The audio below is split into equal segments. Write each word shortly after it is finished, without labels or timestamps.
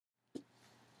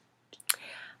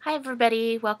Hi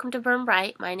everybody, welcome to Burn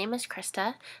Bright. My name is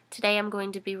Krista. Today I'm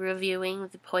going to be reviewing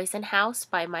The Poison House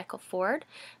by Michael Ford.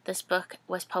 This book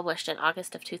was published in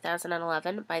August of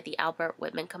 2011 by the Albert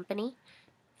Whitman Company.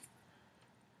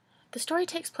 The story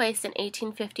takes place in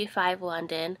 1855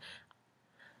 London.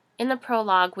 In the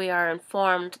prologue we are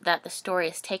informed that the story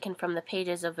is taken from the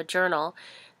pages of a journal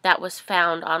that was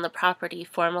found on the property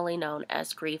formerly known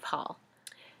as Grieve Hall.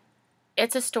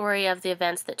 It's a story of the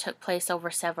events that took place over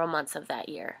several months of that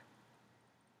year.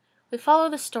 We follow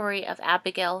the story of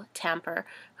Abigail Tamper,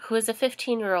 who is a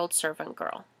 15-year-old servant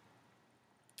girl.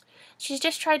 She's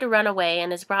just tried to run away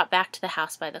and is brought back to the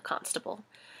house by the constable.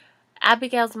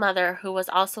 Abigail's mother, who was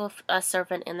also a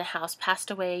servant in the house, passed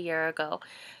away a year ago,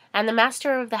 and the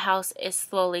master of the house is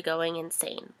slowly going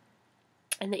insane.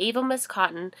 And the evil Miss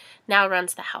Cotton now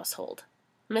runs the household.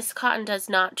 Miss Cotton does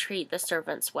not treat the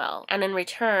servants well, and in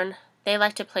return, they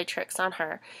like to play tricks on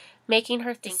her, making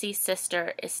her deceased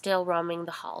sister is still roaming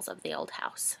the halls of the old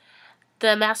house.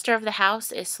 The master of the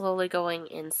house is slowly going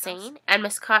insane, and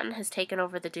Miss Cotton has taken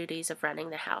over the duties of running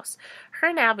the house. Her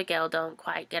and Abigail don't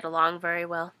quite get along very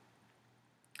well.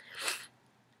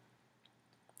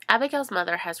 Abigail's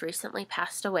mother has recently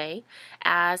passed away,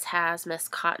 as has Miss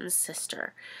Cotton's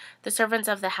sister. The servants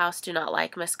of the house do not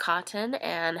like Miss Cotton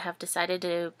and have decided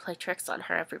to play tricks on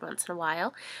her every once in a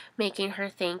while, making her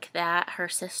think that her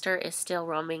sister is still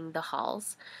roaming the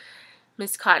halls.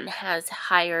 Miss Cotton has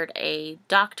hired a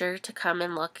doctor to come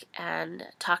and look and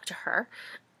talk to her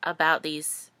about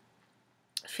these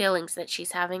feelings that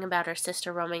she's having about her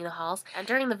sister roaming the halls. And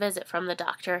during the visit from the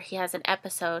doctor, he has an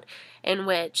episode in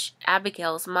which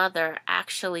Abigail's mother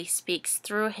actually speaks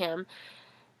through him,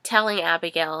 telling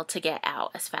Abigail to get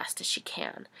out as fast as she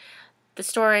can. The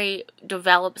story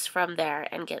develops from there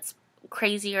and gets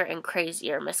crazier and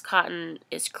crazier. Miss Cotton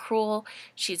is cruel,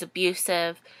 she's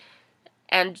abusive,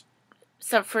 and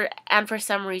for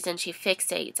some reason she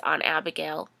fixates on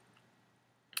Abigail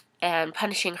and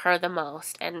punishing her the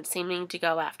most and seeming to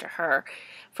go after her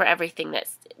for everything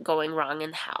that's going wrong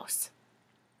in the house.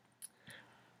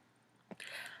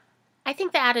 I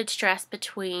think the added stress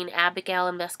between Abigail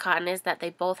and Miss Cotton is that they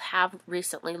both have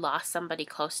recently lost somebody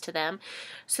close to them,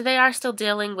 so they are still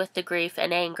dealing with the grief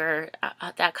and anger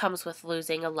that comes with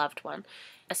losing a loved one,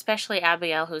 especially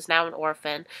Abigail, who's now an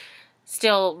orphan,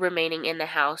 still remaining in the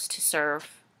house to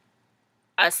serve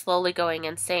a slowly going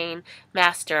insane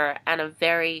master and a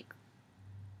very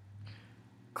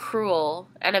cruel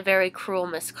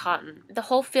Miss Cotton. The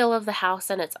whole feel of the house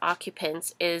and its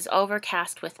occupants is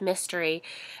overcast with mystery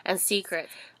and secret,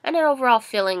 and an overall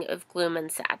feeling of gloom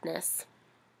and sadness.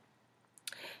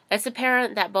 It's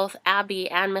apparent that both Abby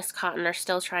and Miss Cotton are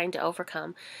still trying to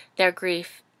overcome their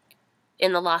grief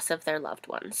in the loss of their loved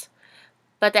ones.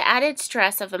 But the added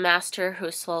stress of a master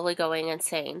who's slowly going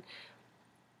insane,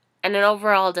 and an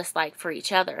overall dislike for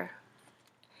each other.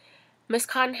 Miss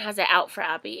Cotton has it out for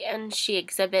Abby, and she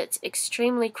exhibits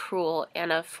extremely cruel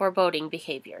and a foreboding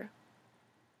behavior.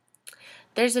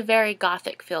 There's a very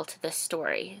gothic feel to this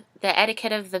story. The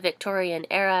etiquette of the Victorian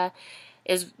era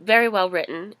is very well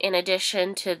written, in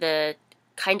addition to the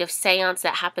kind of seance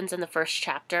that happens in the first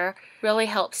chapter, really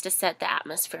helps to set the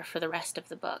atmosphere for the rest of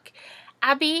the book.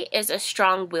 Abby is a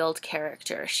strong-willed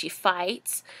character. She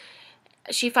fights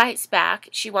back.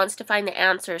 She wants to find the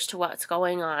answers to what's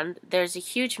going on. There's a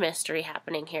huge mystery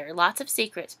happening here. Lots of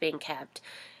secrets being kept.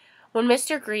 When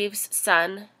Mr. Greaves'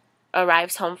 son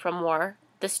arrives home from war,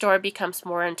 the story becomes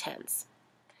more intense.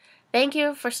 Thank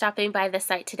you for stopping by the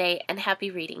site today, and happy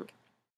reading.